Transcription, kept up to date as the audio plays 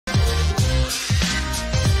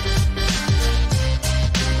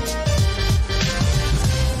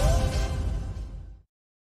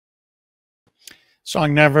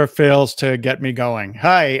Song never fails to get me going.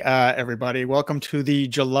 Hi, everybody. Welcome to the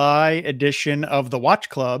July edition of the Watch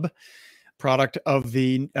Club, product of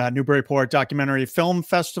the Newburyport Documentary Film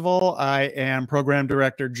Festival. I am Program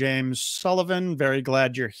Director James Sullivan. Very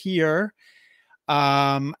glad you're here.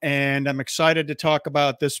 And I'm excited to talk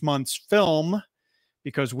about this month's film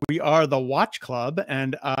because we are the Watch Club.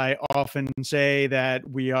 And I often say that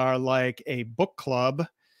we are like a book club,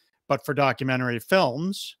 but for documentary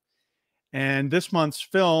films. And this month's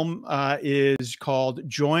film is called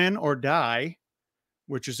Join or Die,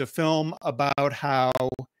 which is a film about how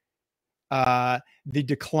the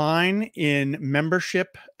decline in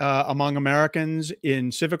membership among Americans in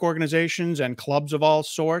civic organizations and clubs of all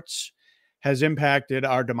sorts has impacted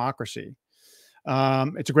our democracy.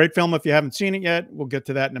 It's a great film if you haven't seen it yet. We'll get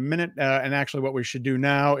to that in a minute. And actually what we should do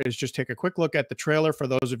now is just take a quick look at the trailer for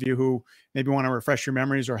those of you who maybe want to refresh your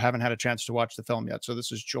memories or haven't had a chance to watch the film yet. So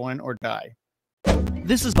this is Join or Die.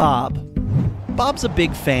 This is Bob. Bob's a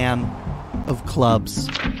big fan of clubs.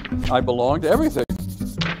 I belong to everything.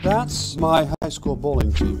 That's my high school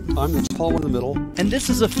bowling team. I'm the tall one in the middle. And this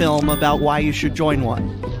is a film about why you should join one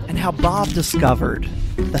and how Bob discovered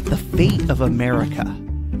that the fate of America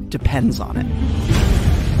depends on it.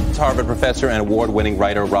 Harvard professor and award-winning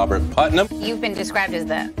writer Robert Putnam. You've been described as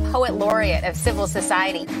the poet laureate of civil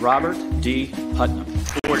society. Robert D. Putnam,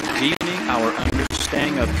 for deepening our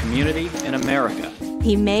understanding of community in America.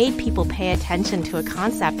 He made people pay attention to a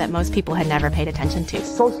concept that most people had never paid attention to.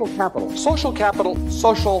 Social capital. Social capital.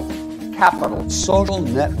 Social capital. Social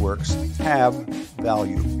networks have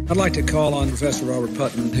value. I'd like to call on Professor Robert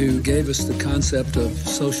Putnam, who gave us the concept of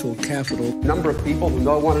social capital. The number of people who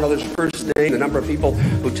know one another's first name, the number of people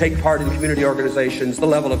who take part in community organizations, the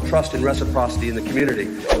level of trust and reciprocity in the community.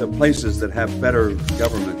 The places that have better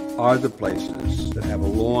government are the places that have a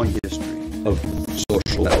long history of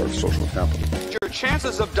social networks, social capital. Your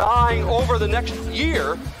chances of dying over the next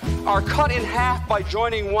year are cut in half by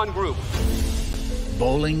joining one group.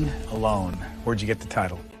 Bowling Alone. Where'd you get the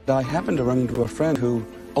title? I happened to run into a friend who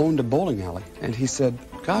owned a bowling alley, and he said,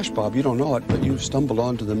 "Gosh, Bob, you don't know it, but you've stumbled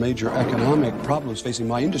onto the major economic problems facing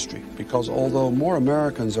my industry, because although more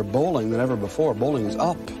Americans are bowling than ever before, bowling is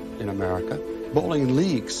up in America. Bowling in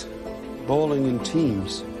leagues, bowling in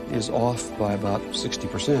teams is off by about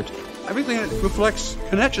 60%. Everything that reflects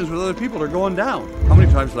connections with other people are going down. How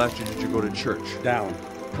many times last year did you go to church? Down.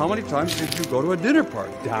 How many times did you go to a dinner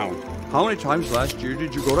party? Down. How many times last year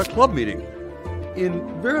did you go to a club meeting?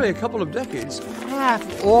 In barely a couple of decades,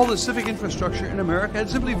 half all the civic infrastructure in America had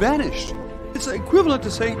simply vanished. It's equivalent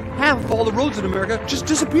to saying half of all the roads in America just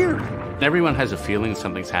disappeared." Everyone has a feeling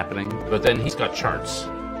something's happening, but then he's got charts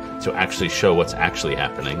to actually show what's actually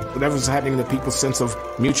happening. Whatever's happening to people's sense of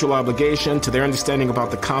mutual obligation, to their understanding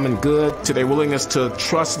about the common good, to their willingness to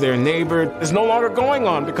trust their neighbor, is no longer going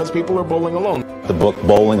on because people are bowling alone. The book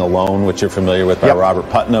Bowling Alone, which you're familiar with, by Robert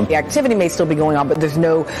Putnam. The activity may still be going on, but there's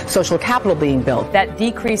no social capital being built. That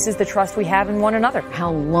decreases the trust we have in one another.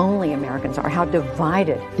 How lonely Americans are, how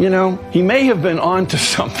divided. You know, he may have been onto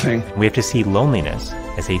something. We have to see loneliness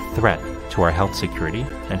as a threat to our health security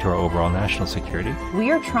and to our overall national security.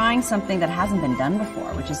 We are trying something that hasn't been done before,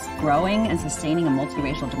 which is growing and sustaining a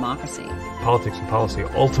multiracial democracy. Politics and policy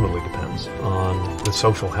ultimately depends on the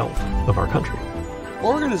social health of our country.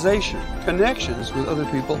 Organization, connections with other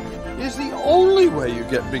people, is the only way you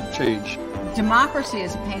get big change. Democracy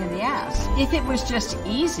is a pain in the ass. If it was just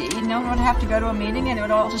easy, no one would have to go to a meeting and it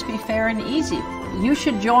would all just be fair and easy. You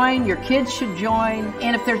should join, your kids should join,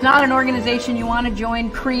 and if there's not an organization you want to join,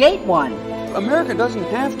 create one. America doesn't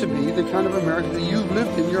have to be the kind of America that you've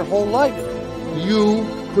lived in your whole life. You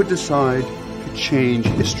could decide to change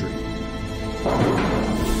history.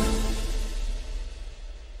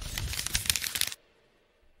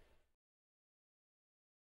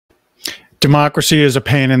 Democracy is a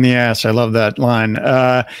pain in the ass. I love that line.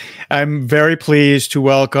 I'm very pleased to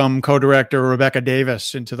welcome co-director Rebecca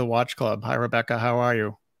Davis into the Watch Club. Hi, Rebecca. How are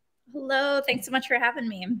you? Hello. Thanks so much for having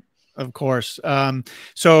me. Of course.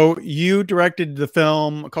 So you directed the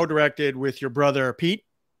film, co-directed with your brother, Pete.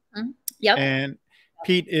 Yep. And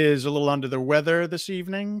Pete is a little under the weather this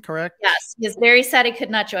evening, correct? Yes, he's very sad he could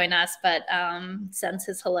not join us, but sends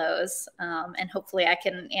his hellos, and hopefully I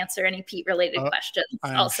can answer any Pete-related questions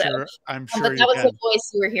also. I'm sure but that was the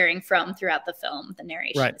voice you were hearing from throughout the film. The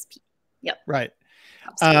narration is Pete. Yep. Right.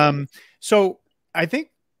 So I think,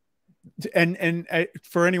 and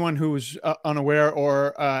for anyone who's unaware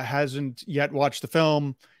or hasn't yet watched the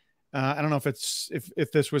film, I don't know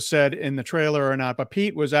if this was said in the trailer or not, but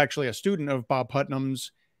Pete was actually a student of Bob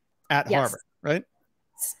Putnam's at Harvard, right?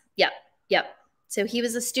 Yep. So he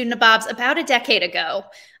was a student of Bob's about a decade ago.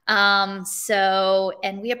 And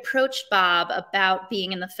we approached Bob about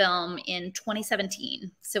being in the film in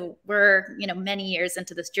 2017. So we're, many years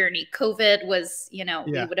into this journey. COVID was, we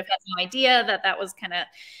would have had no idea that was kind of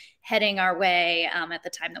heading our way at the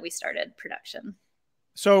time that we started production.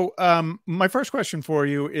 So my first question for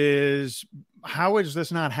you is, how has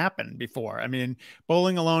this not happened before? I mean,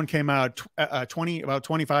 Bowling Alone came out about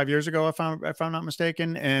 25 years ago, if I'm not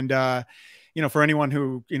mistaken. And, for anyone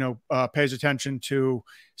who, pays attention to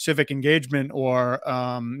civic engagement or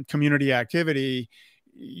community activity,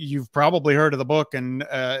 you've probably heard of the book and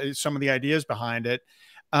some of the ideas behind it.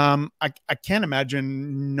 I can't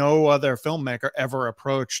imagine no other filmmaker ever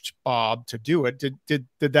approached Bob to do it. Did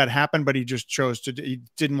that happen? But he just he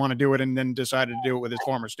didn't want to do it and then decided to do it with his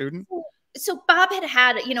former student. So Bob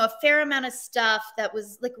had, a fair amount of stuff that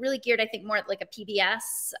was like really geared, I think, more at like a PBS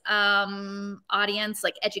audience,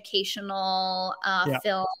 like educational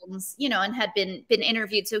films, and had been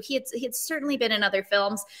interviewed. So he had certainly been in other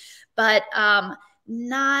films, but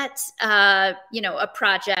not, a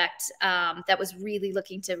project that was really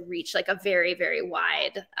looking to reach like a very, very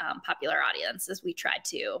wide popular audience, as we tried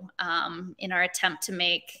to in our attempt to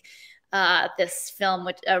make this film,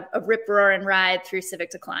 which a rip, roar, and ride through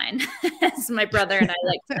civic decline, as my brother and I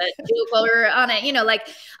like to joke while we were on it.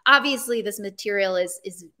 Obviously this material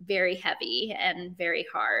is very heavy and very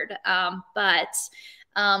hard, but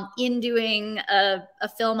in doing a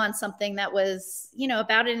film on something that was,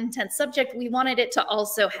 about an intense subject, we wanted it to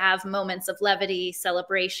also have moments of levity,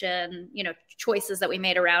 celebration, choices that we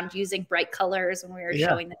made around using bright colors when we were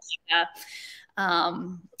showing the data.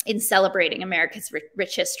 In celebrating America's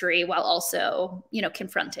rich history while also,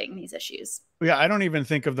 confronting these issues. Yeah, I don't even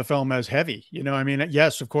think of the film as heavy. I mean,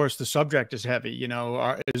 yes, of course, the subject is heavy.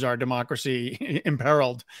 Is our democracy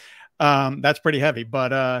imperiled? That's pretty heavy, but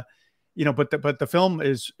but the film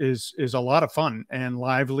is a lot of fun and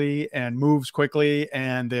lively and moves quickly,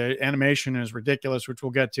 and the animation is ridiculous, which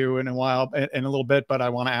we'll get to in a little bit. But I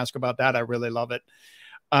want to ask about that. I really love it.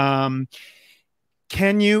 So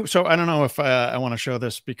I don't know if I want to show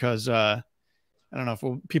this because I don't know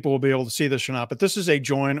if people will be able to see this or not, but this is a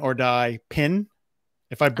Join or Die pin.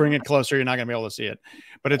 If I bring it closer, you're not going to be able to see it,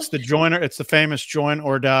 but it's the famous Join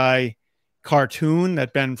or Die cartoon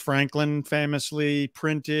that Ben Franklin famously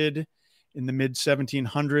printed in the mid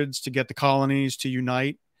 1700s to get the colonies to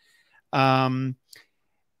unite. I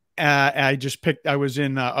was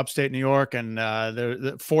in upstate New York, and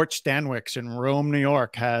the Fort Stanwix in Rome, New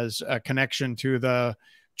York has a connection to the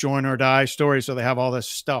Join or Die story. So they have all this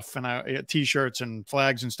stuff and t-shirts and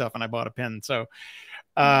flags and stuff. And I bought a pin. So,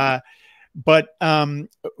 but the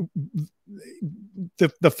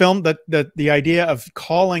film, the idea of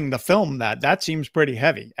calling the film that seems pretty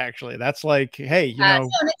heavy, actually. That's like, hey,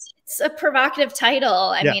 it's a provocative title.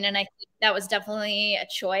 I mean, and I think that was definitely a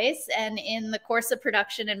choice. And in the course of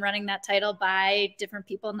production and running that title by different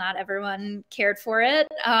people, not everyone cared for it.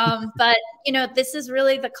 But, this is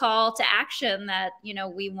really the call to action that,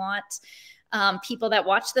 we want people that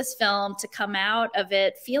watch this film to come out of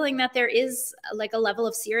it feeling that there is like a level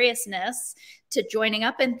of seriousness to joining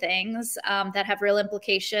up in things that have real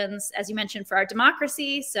implications, as you mentioned, for our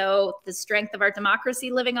democracy. So the strength of our democracy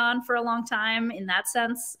living on for a long time, in that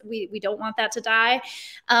sense, we don't want that to die.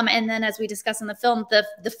 And then, as we discuss in the film, the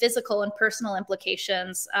physical and personal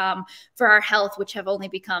implications for our health, which have only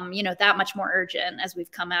become, that much more urgent as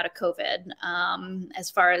we've come out of COVID, as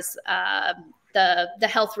far as the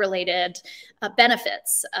health-related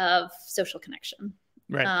benefits of social connection.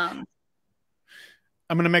 Right.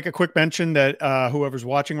 I'm going to make a quick mention that whoever's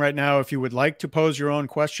watching right now, if you would like to pose your own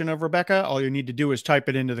question of Rebecca, all you need to do is type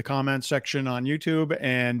it into the comments section on YouTube.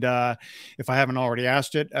 And if I haven't already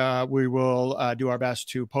asked it, we will do our best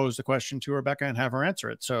to pose the question to Rebecca and have her answer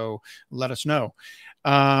it. So let us know.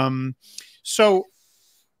 So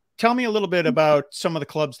tell me a little bit about some of the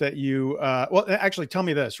clubs that you, well, actually tell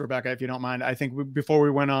me this, Rebecca, if you don't mind. I think before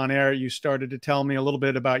we went on air, you started to tell me a little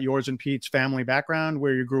bit about yours and Pete's family background,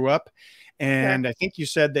 where you grew up. And I think you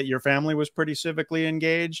said that your family was pretty civically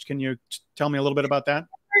engaged. Can you tell me a little bit about that?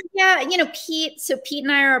 Yeah, Pete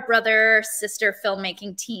and I are a brother-sister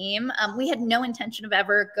filmmaking team. We had no intention of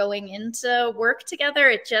ever going into work together.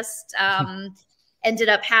 It just ended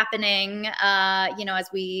up happening, as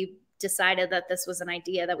we decided that this was an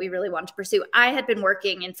idea that we really wanted to pursue. I had been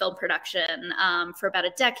working in film production for about a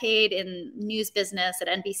decade in news business at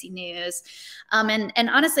NBC News. And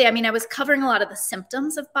honestly, I mean, I was covering a lot of the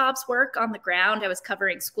symptoms of Bob's work on the ground. I was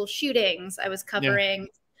covering school shootings. I was covering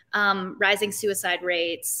rising suicide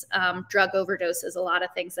rates, drug overdoses, a lot of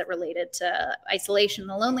things that related to isolation,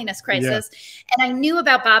 the loneliness crisis. And I knew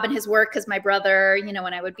about Bob and his work because my brother, you know,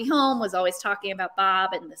 when I would be home, was always talking about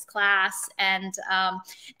Bob in this class. And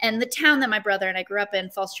the town that my brother and I grew up in,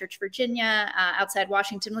 Falls Church, Virginia, outside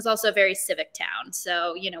Washington, was also a very civic town.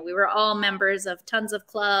 So, you know, we were all members of tons of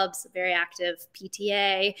clubs, very active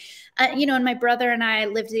PTA, you know, and my brother and I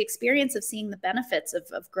lived the experience of seeing the benefits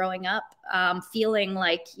of growing up, feeling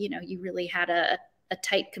like, you know, you really had a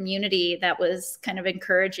tight community that was kind of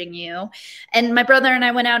encouraging you. And my brother and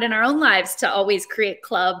I went out in our own lives to always create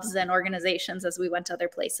clubs and organizations as we went to other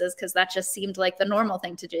places, because that just seemed like the normal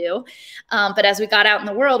thing to do. But as we got out in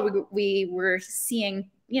the world, we were seeing,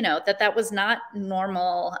 you know, that was not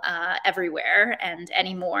normal everywhere and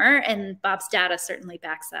anymore. And Bob's data certainly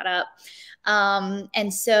backs that up.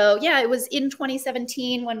 And so, yeah, it was in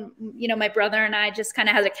 2017 when, you know, my brother and I just kind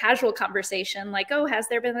of had a casual conversation like, oh, has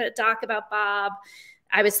there been a doc about Bob?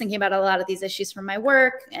 I was thinking about a lot of these issues from my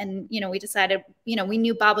work. And, you know, we decided, you know, we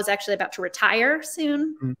knew Bob was actually about to retire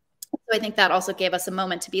soon. So I think that also gave us a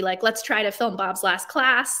moment to be like, let's try to film Bob's last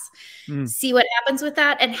class, see what happens with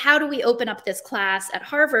that. And how do we open up this class at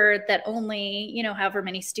Harvard that only, you know, however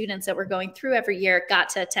many students that we're going through every year got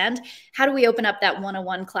to attend? How do we open up that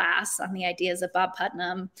 101 class on the ideas of Bob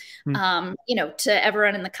Putnam, you know, to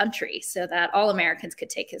everyone in the country so that all Americans could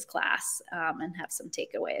take his class and have some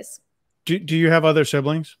takeaways? Do you have other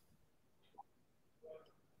siblings?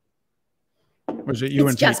 Or is it you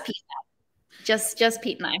and just Pete? Just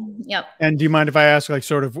Pete and I. Yep. And do you mind if I ask, like,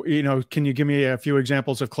 sort of, you know, can you give me a few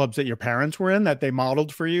examples of clubs that your parents were in, that they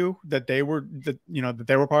modeled for you, that they were, you know, that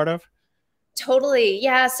they were part of? Totally.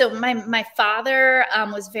 Yeah. So my father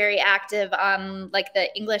was very active on like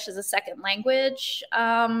the English as a second language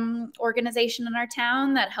organization in our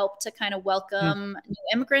town that helped to kind of welcome new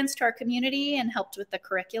immigrants to our community and helped with the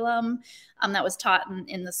curriculum that was taught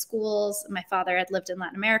in the schools. My father had lived in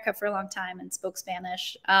Latin America for a long time and spoke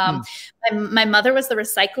Spanish. My mother was the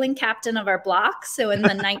recycling captain of our block. So in the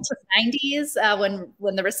 1990s,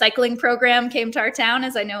 when the recycling program came to our town,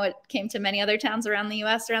 as I know it came to many other towns around the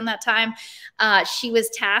US around that time, she was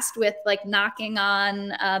tasked with like knocking on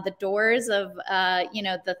the doors of, you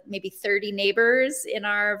know, the maybe 30 neighbors in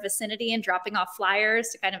our vicinity and dropping off flyers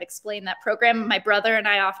to kind of explain that program. My brother and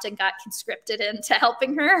I often got conscripted into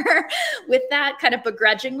helping her with that, kind of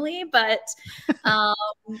begrudgingly, but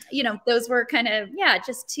you know, those were kind of, yeah,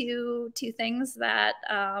 just two things that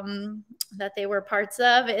that they were parts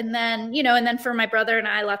of. And then, you know, and then for my brother and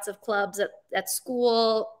I, lots of clubs at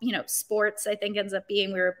school, you know, sports, I think ends up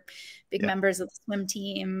being, we were big members of the swim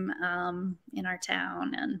team in our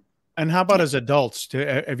town. And how about as adults?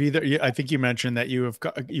 I think you mentioned that you've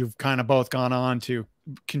kind of both gone on to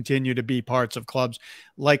continue to be parts of clubs.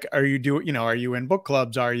 Like, are you in book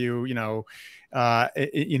clubs? Are you, have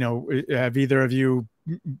either of you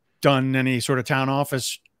done any sort of town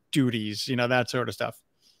office duties, you know, that sort of stuff?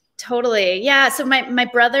 Totally. Yeah. So my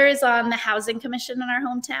brother is on the housing commission in our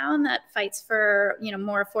hometown that fights for, you know,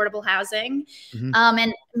 more affordable housing.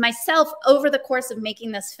 And myself, over the course of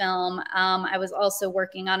making this film, I was also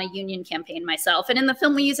working on a union campaign myself. And in the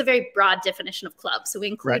film, we use a very broad definition of club. So we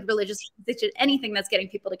include religious, anything that's getting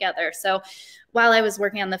people together. So while I was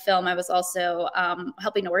working on the film, I was also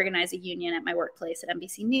helping to organize a union at my workplace at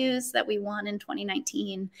NBC News that we won in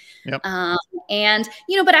 2019. And,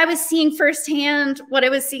 you know, but I was seeing firsthand what I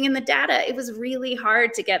was seeing in the data. It was really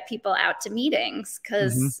hard to get people out to meetings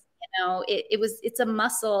because, you know, it's a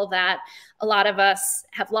muscle that a lot of us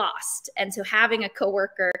have lost. And so having a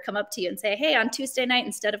coworker come up to you and say, hey, on Tuesday night,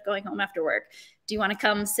 instead of going home after work, do you want to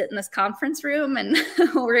come sit in this conference room and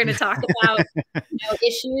we're going to talk about you know,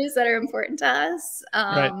 issues that are important to us?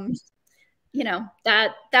 You know,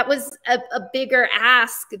 that was a bigger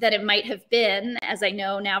ask than it might have been, as I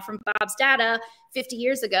know now from Bob's data, 50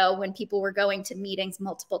 years ago when people were going to meetings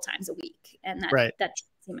multiple times a week. And that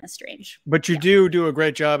seemed strange. But you do a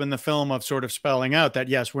great job in the film of sort of spelling out that,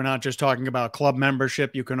 yes, we're not just talking about club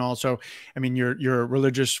membership. You can also, I mean, your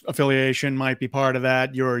religious affiliation might be part of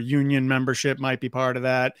that. Your union membership might be part of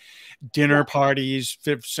that. Dinner parties,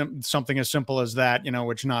 something as simple as that, you know,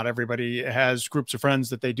 which not everybody has groups of friends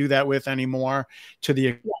that they do that with anymore, to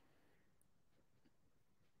the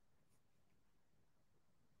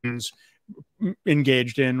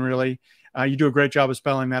engaged in, really. You do a great job of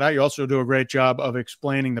spelling that out. You also do a great job of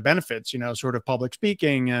explaining the benefits, you know, sort of public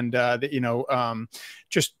speaking and,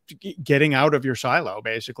 just getting out of your silo,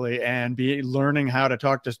 basically, and learning how to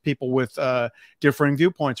talk to people with differing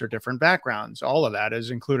viewpoints or different backgrounds. All of that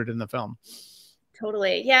is included in the film.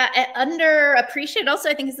 Totally. Yeah. Underappreciated also,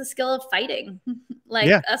 I think, is the skill of fighting. Like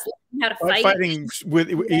us learning how to fight. Fighting with,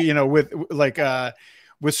 you know, with like,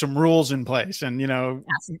 with some rules in place and, you know,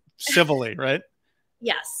 civilly, right?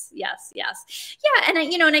 Yes. Yeah. And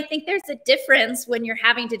I think there's a difference when you're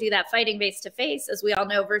having to do that fighting face to face, as we all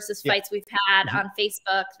know, versus fights we've had on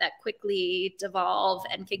Facebook that quickly devolve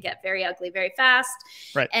and can get very ugly very fast.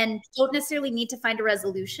 Right. And don't necessarily need to find a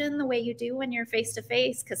resolution the way you do when you're face to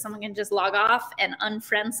face, because someone can just log off and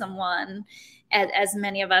unfriend someone, as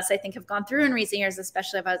many of us, I think, have gone through in recent years,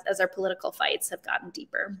 especially as our political fights have gotten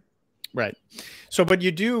deeper. Right. So, but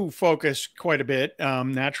you do focus quite a bit,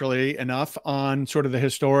 naturally enough, on sort of the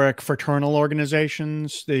historic fraternal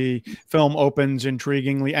organizations. The film opens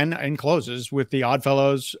intriguingly and closes with the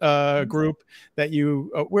Oddfellows group that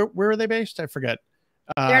you, where are they based? I forget.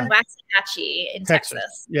 They're in Waxahachie in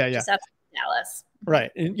Texas. Yeah. Just outside Dallas.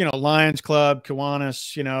 Right. And, you know, Lions Club,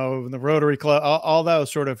 Kiwanis, you know, the Rotary Club, all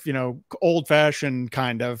those sort of, you know, old fashioned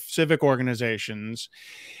kind of civic organizations.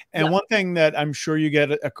 And one thing that I'm sure you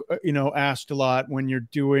get, you know, asked a lot when you're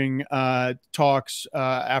doing talks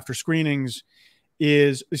after screenings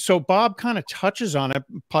is, so Bob kind of touches on it,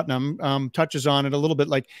 Putnam touches on it a little bit.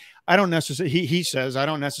 Like, I don't necessarily, he says, I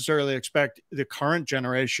don't necessarily expect the current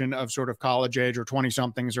generation of sort of college age or 20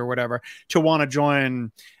 somethings or whatever to want to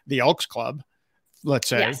join the Elks Club, let's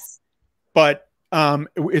say. Yes. But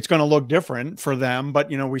it's going to look different for them.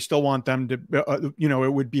 But, you know, we still want them to, you know,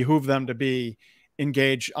 it would behoove them to be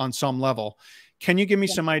engaged on some level. Can you give me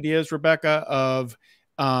some ideas, Rebecca, of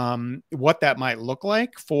what that might look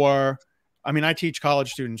like for, I mean, I teach college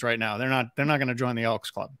students right now. They're not going to join the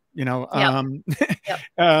Elks Club, you know.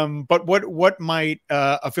 But what might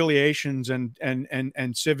affiliations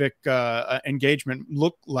and civic engagement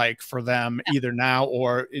look like for them, either now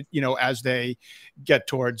or, you know, as they get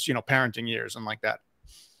towards, you know, parenting years and like that?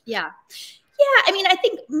 Yeah, I mean, I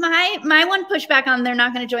think my one pushback on they're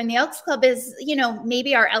not going to join the Elks Club is, you know,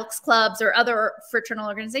 maybe our Elks Clubs or other fraternal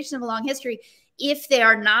organizations have a long history. If they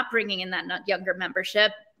are not bringing in that younger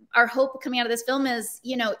membership, our hope coming out of this film is,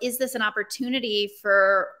 you know, is this an opportunity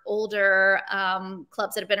for older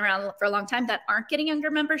clubs that have been around for a long time that aren't getting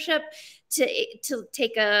younger membership to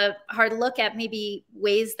take a hard look at maybe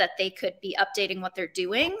ways that they could be updating what they're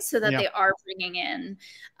doing so that they are bringing in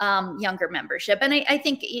younger membership. And I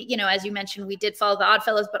think, you know, as you mentioned, we did follow the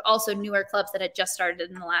Oddfellows, but also newer clubs that had just started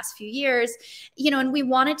in the last few years, you know, and we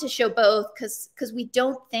wanted to show both because we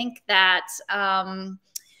don't think that,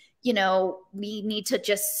 you know, we need to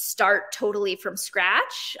just start totally from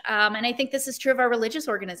scratch. And I think this is true of our religious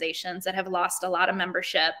organizations that have lost a lot of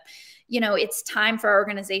membership. You know, it's time for our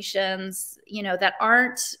organizations, you know, that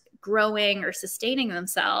aren't growing or sustaining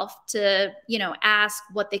themselves to, you know, ask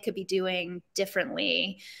what they could be doing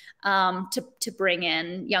differently to bring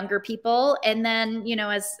in younger people. And then, you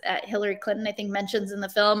know, as Hillary Clinton, I think, mentions in the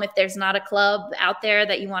film, if there's not a club out there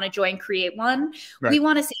that you want to join, create one. Right. We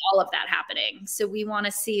want to see all of that happening. So we want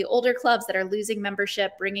to see older clubs that are losing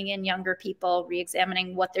membership, bringing in younger people,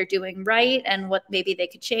 re-examining what they're doing right and what maybe they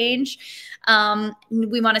could change.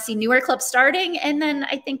 We want to see newer clubs starting. And then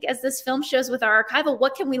I think, as this film shows with our archival,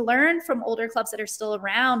 what can we learn from older clubs that are still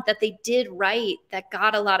around that they did right, that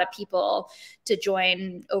got a lot of people to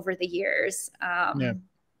join over the years.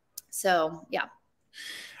 So yeah.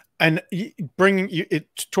 And bringing it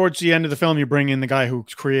towards the end of the film, you bring in the guy who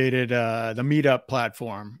created the Meetup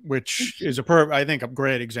platform, which is I think a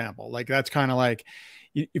great example. Like, that's kind of like,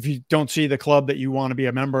 if you don't see the club that you want to be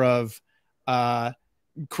a member of,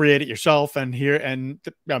 create it yourself. And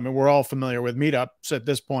I mean, we're all familiar with meetups at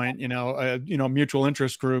this point, you know, mutual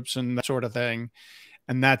interest groups and that sort of thing.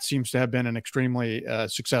 And that seems to have been an extremely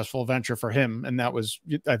successful venture for him. And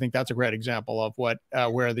I think that's a great example of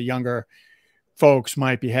where the younger folks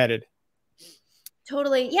might be headed.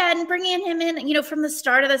 Totally. Yeah. And bringing him in, you know, from the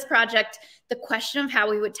start of this project, the question of how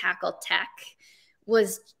we would tackle tech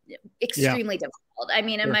was extremely difficult. I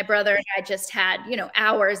mean, and my brother and I just had, you know,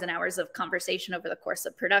 hours and hours of conversation over the course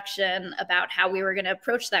of production about how we were going to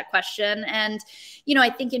approach that question. And, you know, I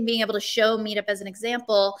think in being able to show Meetup as an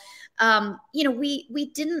example, you know,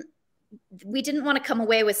 we didn't want to come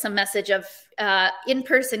away with some message of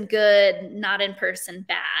in-person good, not in-person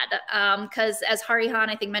bad. Because as Hari Han,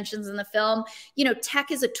 I think, mentions in the film, you know,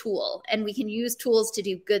 tech is a tool, and we can use tools to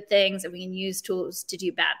do good things and we can use tools to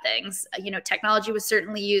do bad things. You know, technology was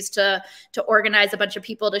certainly used to organize a bunch of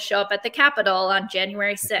people to show up at the Capitol on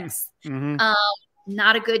January 6th.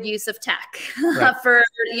 Not a good use of tech for,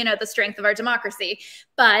 you know, the strength of our democracy.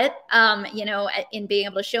 But, you know, in being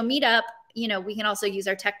able to show Meetup, you know, we can also use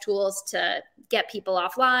our tech tools to get people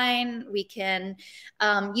offline. We can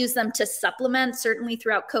use them to supplement, certainly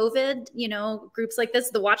throughout COVID, you know, groups like this,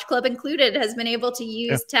 the Watch Club included, has been able to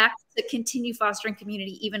use tech to continue fostering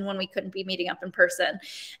community, even when we couldn't be meeting up in person.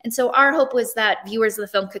 And so our hope was that viewers of the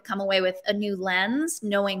film could come away with a new lens,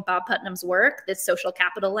 knowing Bob Putnam's work, this social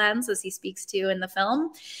capital lens, as he speaks to in the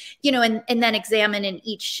film, you know, and then examine in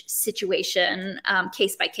each situation,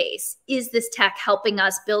 case by case, is this tech helping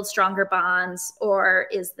us build stronger bonds, or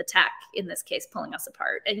is the tech, in this case, pulling us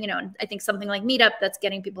apart? And, you know, I think something like Meetup, that's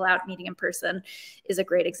getting people out meeting in person, is a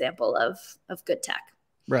great example of good tech.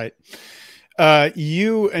 Right.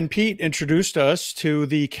 You and Pete introduced us to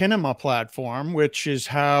the Kinema platform, which is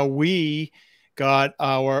how we got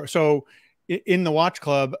our, so in the Watch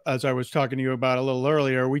Club, as I was talking to you about a little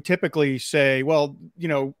earlier, we typically say, well, you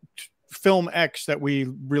know, film X that we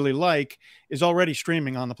really like is already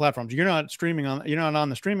streaming on the platforms. You're not on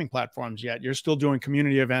the streaming platforms yet. You're still doing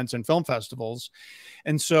community events and film festivals.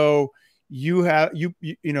 And so you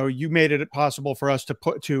made it possible for us to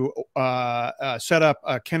set up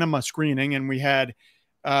a Kinema screening, and we had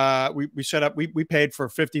we paid for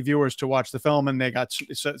 50 viewers to watch the film, and they got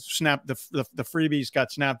snapped. The freebies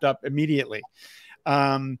got snapped up immediately.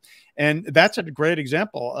 And that's a great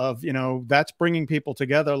example of, you know, that's bringing people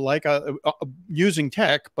together, like using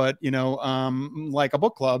tech, but, you know, like a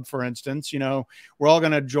book club, for instance. You know, we're all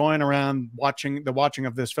going to join around watching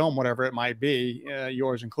of this film, whatever it might be,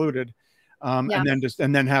 yours included,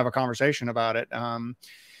 and then have a conversation about it.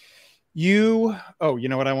 You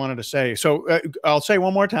know what I wanted to say. So I'll say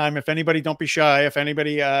one more time, if anybody, don't be shy. If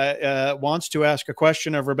anybody wants to ask a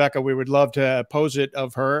question of Rebecca, we would love to pose it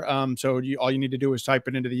of her. So all you need to do is type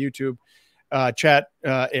it into the YouTube chat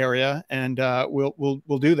area, and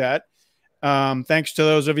we'll do that. Thanks to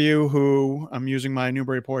those of you who, I'm using my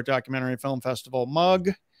Newburyport Documentary Film Festival mug.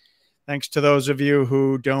 Thanks to those of you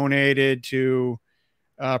who donated to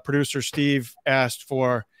producer Steve asked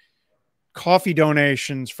for coffee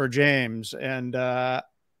donations for James, and I'm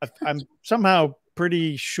somehow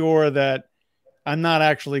pretty sure that I'm not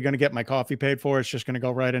actually going to get my coffee paid for. It's just going to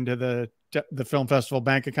go right into the film festival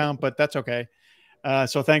bank account, but that's okay.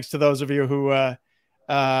 So thanks to those of you who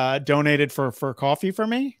donated for coffee for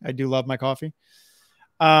me. I do love my coffee.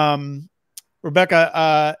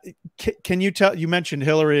 Rebecca, can you tell, you mentioned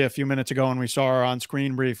Hillary a few minutes ago and we saw her on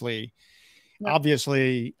screen briefly. Yep.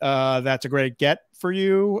 Obviously, that's a great get for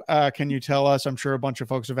you. Can you tell us, I'm sure a bunch of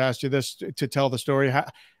folks have asked you this, to tell the story,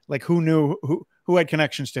 like who had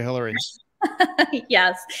connections to Hillary?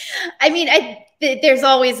 Yes. I mean, there's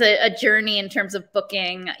always a journey in terms of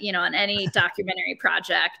booking, you know, on any documentary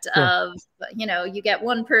project. Sure. Of, you know, you get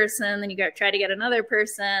one person, then you try to get another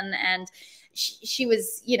person. And she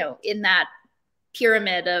was, you know, in that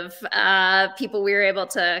pyramid of people we were able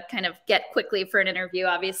to kind of get quickly for an interview,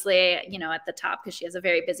 obviously, you know, at the top, because she has a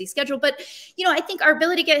very busy schedule. But, you know, I think our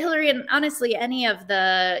ability to get Hillary, and honestly, any of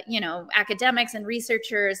the, you know, academics and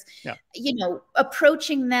researchers, you know,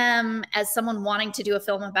 approaching them as someone wanting to do a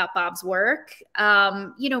film about Bob's work,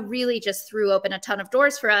 you know, really just threw open a ton of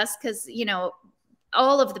doors for us, because, you know,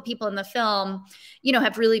 all of the people in the film, you know,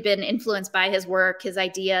 have really been influenced by his work, his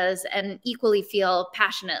ideas, and equally feel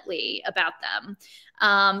passionately about them.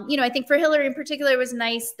 You know, I think for Hillary in particular, it was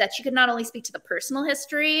nice that she could not only speak to the personal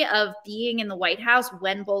history of being in the White House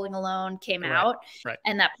when Bowling Alone came out,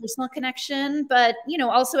 and that personal connection, but, you know,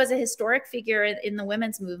 also as a historic figure in the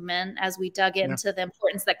women's movement, as we dug into the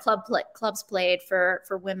importance that clubs played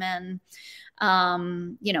for women,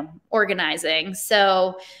 you know, organizing.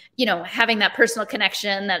 So, you know, having that personal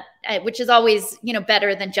connection, that which is always, you know,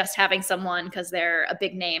 better than just having someone because they're a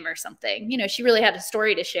big name or something. You know, she really had a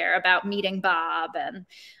story to share about meeting Bob, and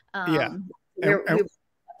we're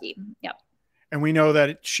lucky. Yep. And we know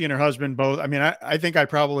that she and her husband both, I mean, I think I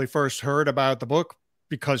probably first heard about the book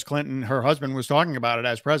because Clinton, her husband, was talking about it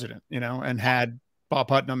as president, you know, and had Bob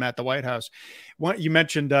Putnam at the White House. You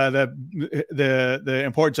mentioned the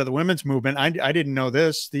importance of the women's movement. I didn't know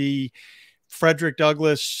this. The Frederick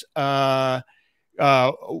Douglass, "What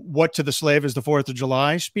to the Slave is the 4th of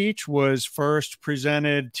July" speech was first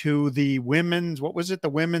presented to the women's, what was it? The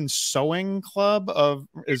Women's Sewing Club of,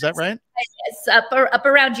 is that right? It's up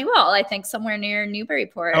around you all, I think, somewhere near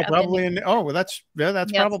Newburyport. Oh, probably well, that's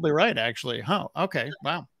probably right, actually. Huh. Okay.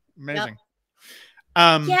 Wow. Amazing.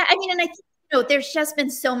 Yep. Yeah. I mean, and I think, you know, there's just been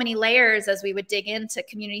so many layers as we would dig into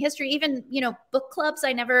community history, even, you know, book clubs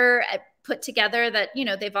I never put together that, you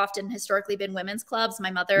know, they've often historically been women's clubs.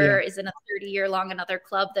 My mother is in a 30-year-long another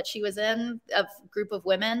club that she was in, a group of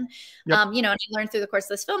women. You know, and I learned through the course of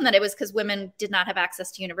this film that it was because women did not have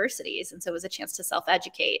access to universities. And so it was a chance to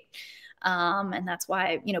self-educate. And that's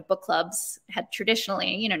why, book clubs had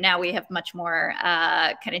traditionally, now we have much more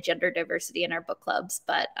kind of gender diversity in our book clubs,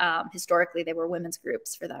 but historically they were women's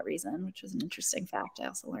groups for that reason, which was an interesting fact I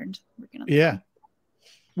also learned working on the film.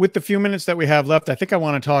 With the few minutes that we have left, I think I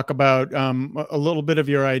want to talk about a little bit of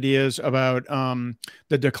your ideas about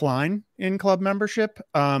the decline in club membership.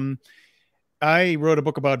 I wrote a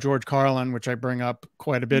book about George Carlin, which I bring up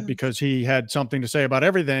quite a bit because he had something to say about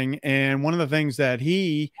everything. And one of the things that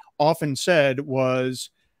he often said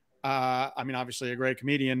was, obviously a great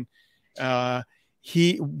comedian. Something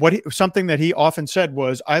that he often said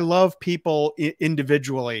was, I love people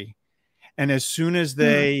individually. And as soon as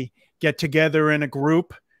they get together in a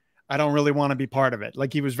group, I don't really want to be part of it.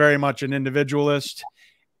 Like, he was very much an individualist,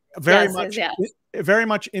 very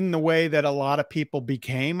much in the way that a lot of people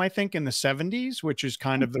became, I think, in the 70s, which is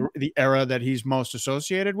kind of the era that he's most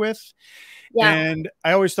associated with. Yeah. And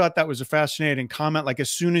I always thought that was a fascinating comment. Like, as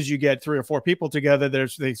soon as you get 3 or 4 people together,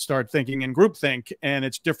 they start thinking in groupthink, and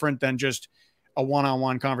it's different than just a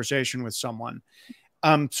one-on-one conversation with someone.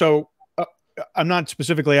 So I'm not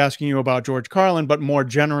specifically asking you about George Carlin, but more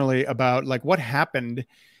generally about like what happened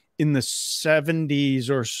in the 70s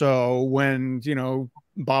or so when,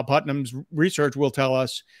 Bob Putnam's research will tell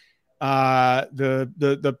us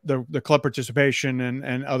the club participation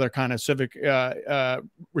and other kind of civic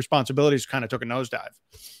responsibilities kind of took a nosedive.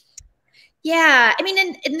 Yeah, I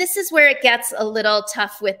mean, and this is where it gets a little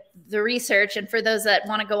tough with the research. And for those that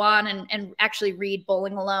want to go on and actually read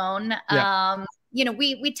Bowling Alone,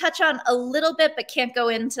 we touch on a little bit, but can't go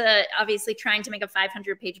into obviously trying to make a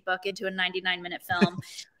 500-page book into a 99-minute film.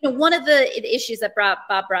 One of the issues that Bob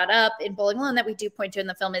brought up in Bowling Alone that we do point to in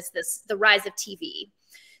the film is the rise of TV.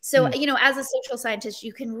 So, as a social scientist,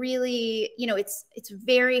 you can really, it's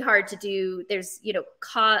very hard to do. There's,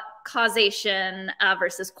 causation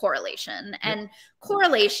versus correlation. And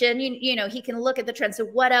correlation, he can look at the trends. So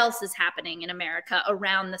what else is happening in America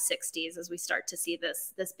around the 60s as we start to see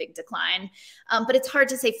this big decline? But it's hard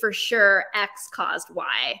to say for sure X caused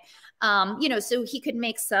Y. So he could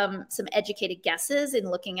make some educated guesses in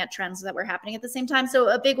looking at trends that were happening at the same time. So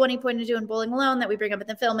a big one he pointed to in Bowling Alone that we bring up in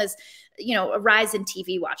the film is, a rise in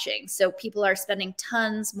TV watching. So people are spending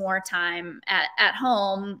tons more time at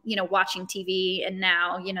home, watching TV. And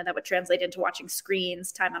now, that would translate into watching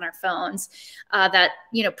screens, time on our phones, that,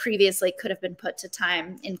 previously could have been put to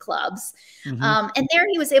time in clubs. And there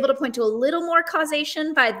he was able to point to a little more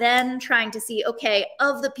causation by then trying to see, okay,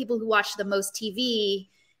 of the people who watch the most TV,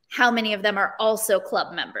 how many of them are also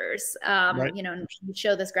club members, and we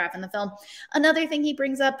show this graph in the film. Another thing he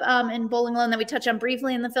brings up in Bowling Alone that we touch on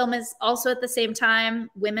briefly in the film is also at the same time,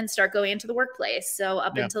 women start going into the workplace. So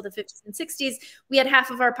up until the 50s and 60s, we had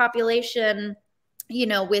half of our population,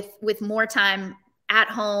 with more time at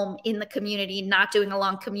home in the community, not doing a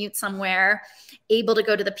long commute somewhere, able to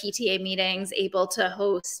go to the PTA meetings, able to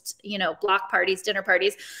host, block parties, dinner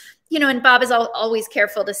parties. And Bob is always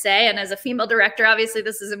careful to say, and as a female director, obviously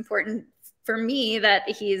this is important for me, that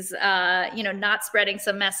he's, not spreading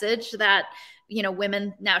some message that,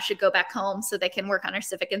 women now should go back home so they can work on our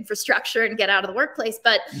civic infrastructure and get out of the workplace.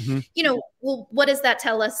 But, well, what does that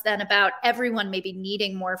tell us then about everyone maybe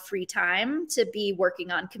needing more free time to be working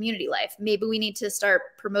on community life? Maybe we need to start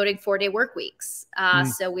promoting 4-day work weeks.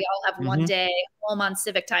 So we all have one day home on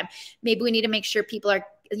civic time. Maybe we need to make sure people are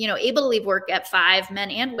able to leave work at 5, men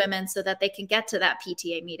and women, so that they can get to that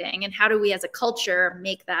PTA meeting. And how do we as a culture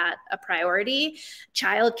make that a priority?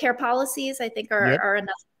 Childcare policies, I think, are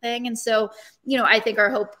another thing. And so, I think our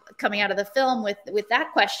hope coming out of the film with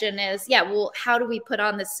that question is, well, how do we put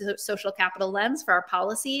on this social capital lens for our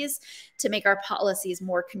policies to make our policies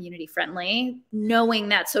more community friendly, knowing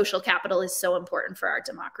that social capital is so important for our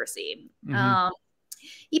democracy?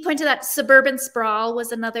 He pointed out suburban sprawl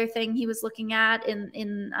was another thing he was looking at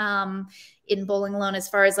in Bowling Alone, as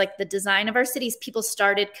far as like the design of our cities. People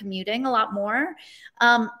started commuting a lot more.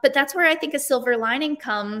 But that's where I think a silver lining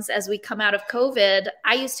comes as we come out of COVID.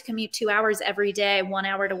 I used to commute 2 hours every day, 1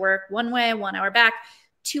 hour to work one way, 1 hour back,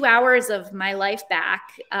 2 hours of my life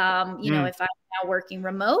back. If I'm now working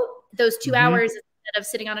remote, those 2 hours instead of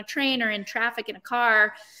sitting on a train or in traffic in a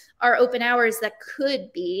car are open hours that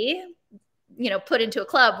could be put into a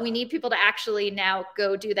club. We need people to actually now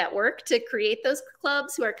go do that work to create those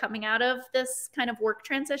clubs who are coming out of this kind of work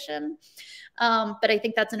transition. But I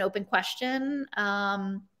think that's an open question.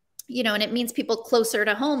 And it means people closer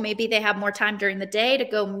to home. Maybe they have more time during the day to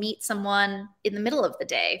go meet someone in the middle of the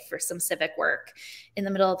day for some civic work in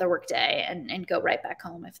the middle of their work day and go right back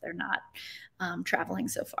home if they're not traveling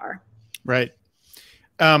so far. Right.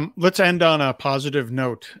 Let's end on a positive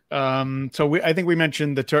note. I think we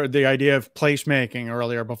mentioned the idea of placemaking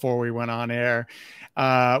earlier before we went on air,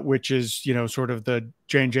 which is, sort of the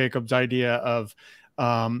Jane Jacobs idea of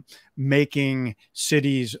making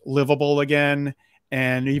cities livable again,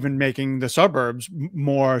 and even making the suburbs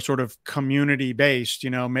more sort of community based,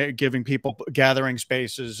 giving people gathering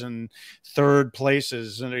spaces and third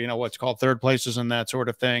places, and, what's called third places and that sort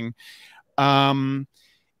of thing.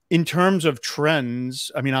 In terms of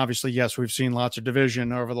trends, I mean, obviously, yes, we've seen lots of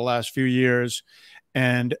division over the last few years.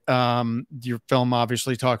 And your film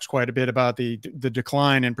obviously talks quite a bit about the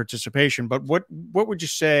decline in participation. But what would you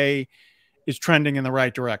say is trending in the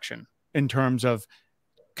right direction in terms of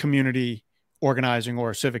community organizing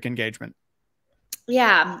or civic engagement?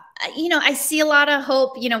 Yeah, I see a lot of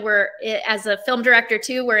hope. We're, as a film director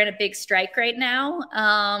too, we're in a big strike right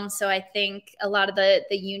now. So I think a lot of the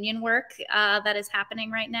union work that is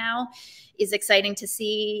happening right now is exciting to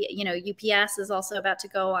see. UPS is also about to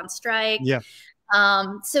go on strike. Yeah.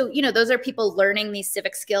 So, those are people learning these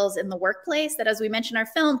civic skills in the workplace that, as we mentioned in our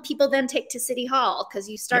film, people then take to City Hall, because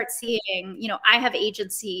you start seeing, I have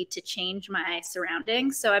agency to change my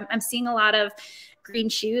surroundings. So I'm seeing a lot of green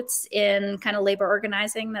shoots in kind of labor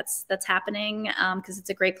organizing that's happening, because it's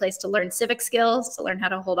a great place to learn civic skills, to learn how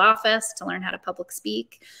to hold office, to learn how to public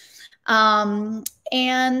speak. And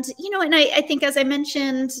I think, as I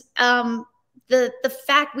mentioned, the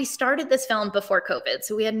fact we started this film before COVID,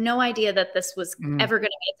 so we had no idea that this was ever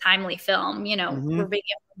going to be a timely film. We're being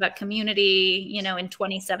about community, in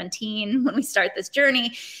 2017 when we start this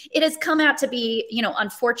journey. It has come out to be,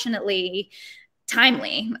 unfortunately,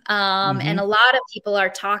 timely. And a lot of people are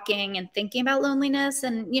talking and thinking about loneliness.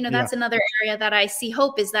 And, that's another area that I see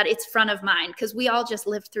hope, is that it's front of mind, because we all just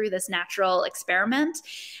lived through this natural experiment.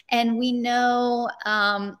 And we know,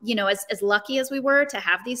 as lucky as we were to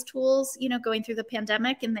have these tools, going through the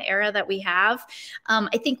pandemic in the era that we have,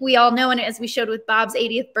 I think we all know, and as we showed with Bob's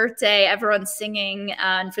 80th birthday, everyone's singing.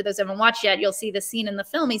 And for those who haven't watched yet, you'll see the scene in the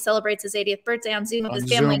film. He celebrates his 80th birthday on Zoom with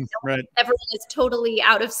his family. Right. Everyone is totally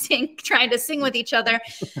out of sync, trying to sing with each other.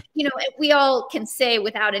 We all can say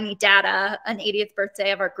without any data, an 80th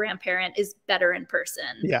birthday of our grandparent is better in person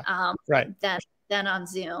than on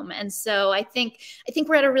Zoom. And so I think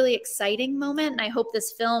we're at a really exciting moment. And I hope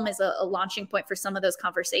this film is a launching point for some of those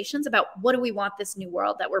conversations about what do we want this new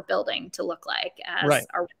world that we're building to look like as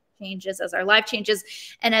our changes, as our life changes,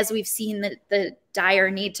 and as we've seen the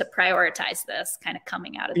dire need to prioritize this kind of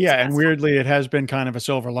coming out of this. Yeah, and weirdly, it has been kind of a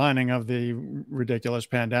silver lining of the ridiculous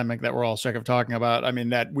pandemic that we're all sick of talking about. I mean,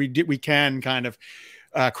 that we can kind of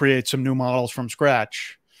create some new models from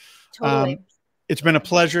scratch. Totally. It's been a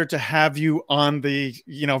pleasure to have you on the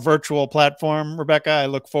virtual platform, Rebecca. I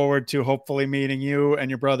look forward to hopefully meeting you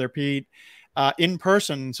and your brother Pete in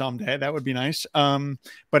person someday. That would be nice.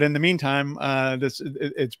 But in the meantime,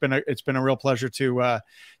 it's been a real pleasure to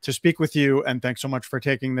speak with you, and thanks so much for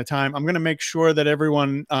taking the time. I'm going to make sure that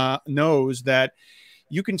everyone knows that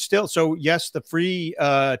you can still. So yes, the free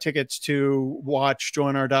tickets to watch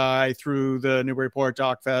Join or Die through the Newburyport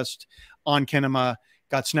Doc Fest on Kinema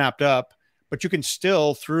got snapped up, but you can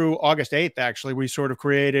still, through August 8th, actually, we sort of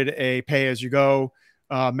created a pay-as-you-go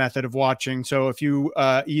method of watching. So if you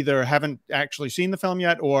either haven't actually seen the film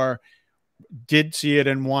yet, or did see it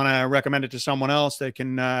and want to recommend it to someone else, they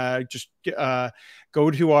can just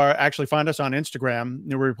go to find us on Instagram,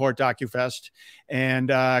 Newburyport DocuFest, and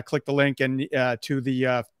click the link and to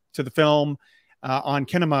the film on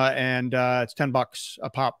Kinema, and it's $10 a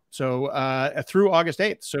pop. So through August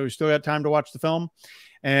 8th. So you still got time to watch the film.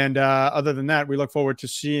 And other than that, we look forward to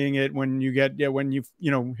seeing it when you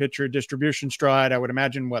hit your distribution stride. I would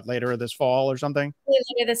imagine later this fall or something.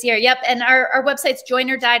 Later this year. Yep. And our website's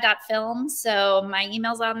joinorDie.film. So my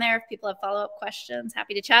email's on there if people have follow-up questions.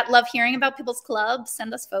 Happy to chat. Love hearing about people's clubs.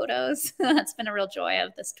 Send us photos. That's been a real joy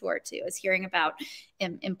of this tour too, is hearing about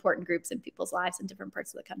important groups in people's lives in different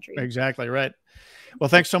parts of the country. Exactly right. Well,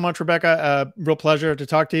 thanks so much, Rebecca. Real pleasure to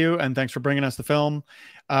talk to you, and thanks for bringing us the film.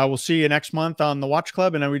 We'll see you next month on the Watch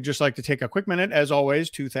Club. And I would just like to take a quick minute, as always,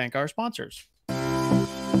 to thank our sponsors.